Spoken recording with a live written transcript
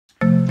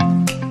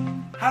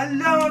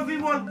Hello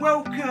everyone,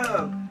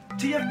 welcome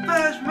to your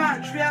first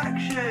match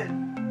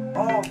reaction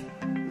of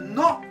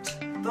not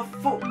the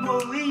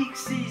Football League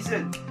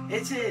season.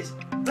 It is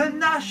the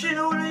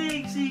National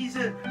League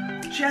season.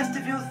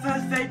 Chesterfield's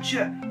first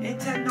venture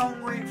into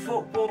non-league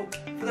football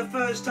for the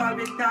first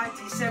time in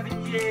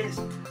 97 years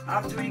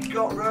after we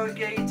got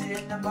relegated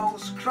in the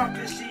most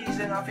crappiest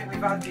season I think we've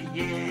had for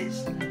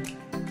years.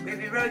 We've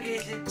been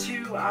relegated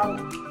we've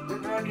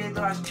relegated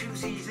the last 2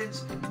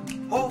 seasons.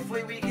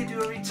 Hopefully we can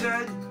do a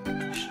return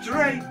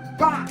straight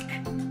back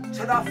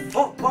to the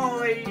Football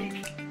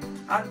League.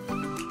 And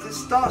to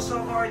start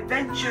off our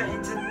adventure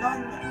into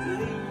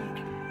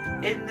non-league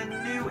in the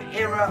new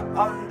era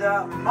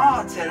under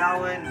Martin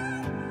Allen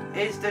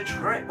is the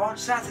trip on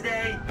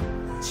Saturday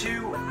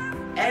to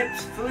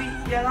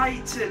Ebbsfleet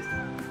United.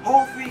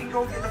 Hopefully we can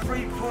go get the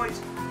 3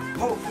 points.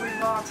 Hopefully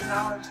Martin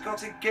Allen's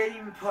got a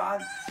game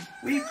plan.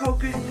 We've got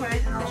good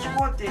players in our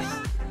squad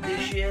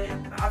this year.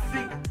 I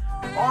think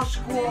our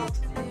squad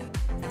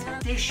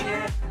this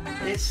year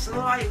is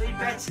slightly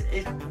better,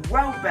 is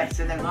well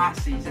better than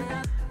last season.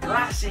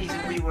 Last season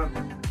we were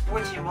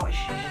pretty much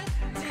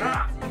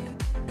crap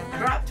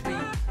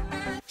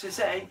to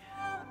say.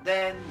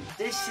 Then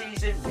this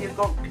season we've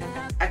got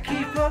a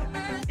keeper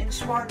in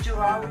Swan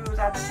July who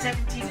had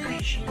 17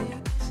 clean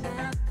sheets.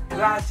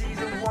 Last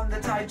season won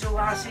the title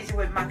last season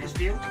with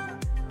Macclesfield.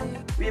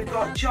 We've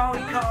got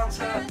Charlie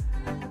Carter,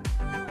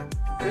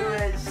 who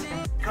has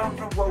come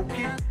from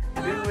Woking,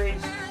 who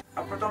is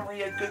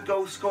predominantly a good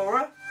goal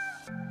scorer.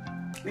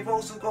 We've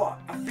also got,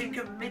 I think,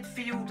 a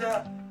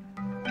midfielder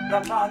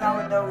that Martin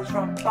Allen knows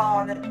from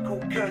Barnet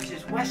called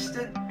Curtis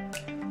Weston.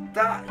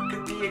 That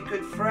could be a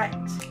good threat,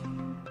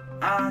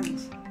 and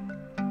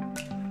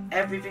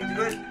everything's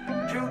good.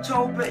 Drew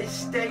Tolbert is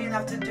staying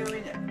after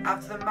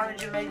the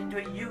manager made him do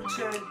a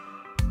U-turn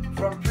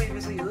from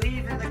previously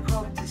leaving the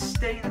club to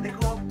staying at the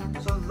club,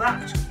 so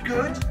that's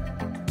good.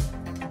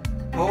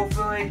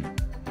 Hopefully,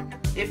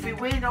 if we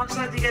win on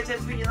Saturday against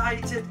Ebbsfleet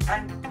United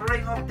and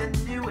bring up the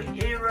new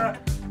era,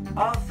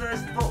 our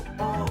first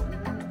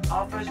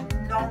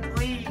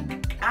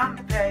non-league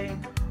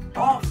campaign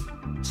off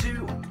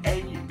to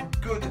a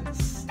good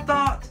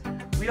start.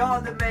 We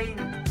are the main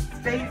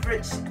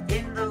favourites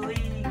in the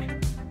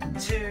league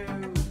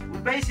we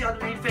basically are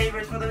the main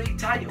favourites for the league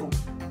title.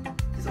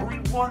 There's only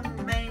one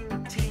main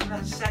team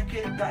that's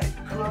second that is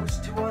close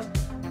to us,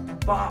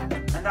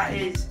 and that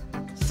is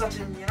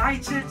Sutton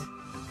United.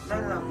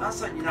 No, that's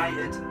Sutton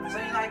United.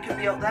 Sutton United could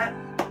be up there,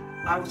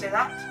 I will say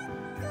that.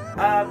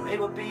 It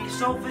will be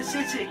Salford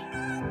City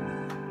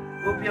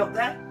will be up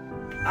there.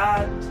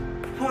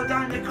 And put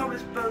down in the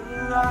comments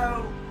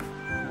below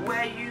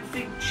where you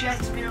think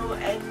Chesterfield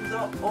ends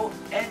up, or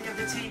any of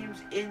the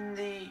teams in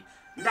the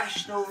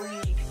National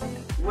League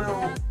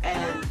will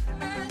end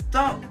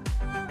up.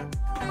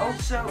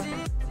 Also,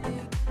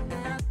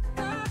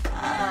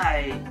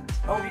 I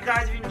hope you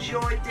guys have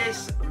enjoyed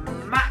this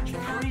match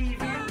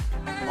preview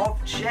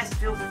of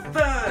Chesterfield's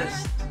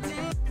first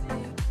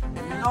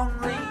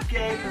non-league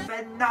game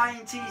for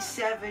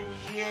 97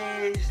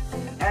 years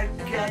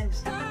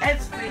against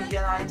Ebbsfleet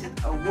United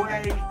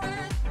away.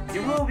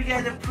 You will be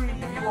getting a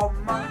preview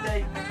on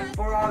Monday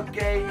for our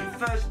game,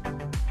 first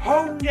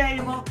home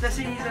game of the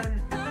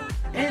season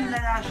in the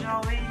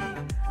National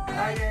League.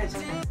 I guess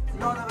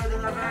none other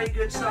than a very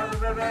good side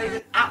with a very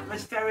good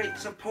atmospheric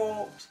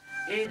support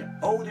in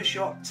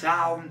Aldershot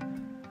Town.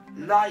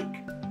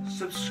 Like,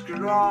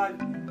 subscribe,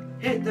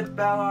 hit the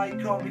bell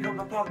icon, become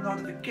a part of the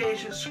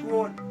notification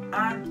squad,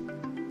 and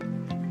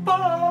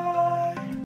bye!